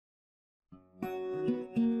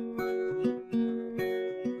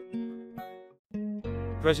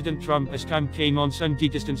President Trump's campaign on Sunday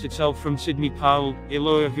distanced itself from Sidney Powell, a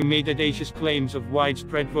lawyer who made audacious claims of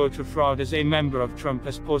widespread voter fraud as a member of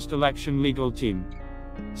Trump's post-election legal team.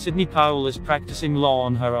 Sidney Powell is practicing law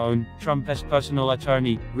on her own, Trump's personal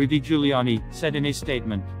attorney, Rudy Giuliani, said in a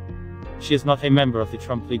statement. She is not a member of the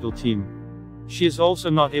Trump legal team. She is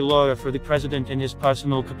also not a lawyer for the president in his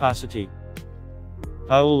personal capacity.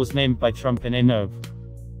 Powell was named by Trump in a No.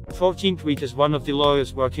 14 tweet as one of the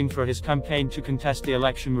lawyers working for his campaign to contest the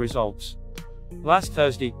election results. Last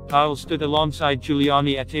Thursday, Powell stood alongside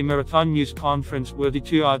Giuliani at a Marathon News conference where the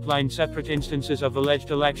two outlined separate instances of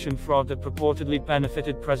alleged election fraud that purportedly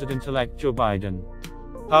benefited President-elect Joe Biden.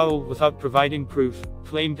 Powell, without providing proof,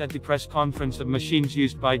 claimed at the press conference that machines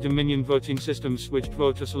used by Dominion voting systems switched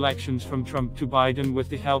voter selections from Trump to Biden with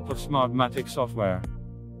the help of Smartmatic software.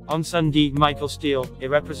 On Sunday, Michael Steele, a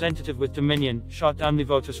representative with Dominion, shot down the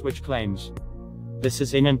voter switch claims. This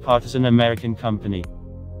is a nonpartisan American company.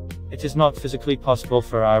 It is not physically possible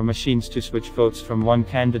for our machines to switch votes from one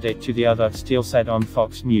candidate to the other, Steele said on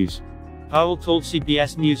Fox News. Powell told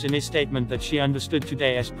CBS News in a statement that she understood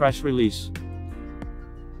today's press release.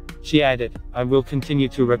 She added, "I will continue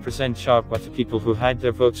to represent sharp with the people who had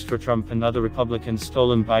their votes for Trump and other Republicans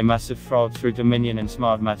stolen by massive fraud through Dominion and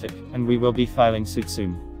Smartmatic, and we will be filing suit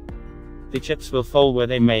soon. The chips will fall where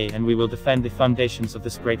they may, and we will defend the foundations of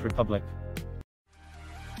this great republic."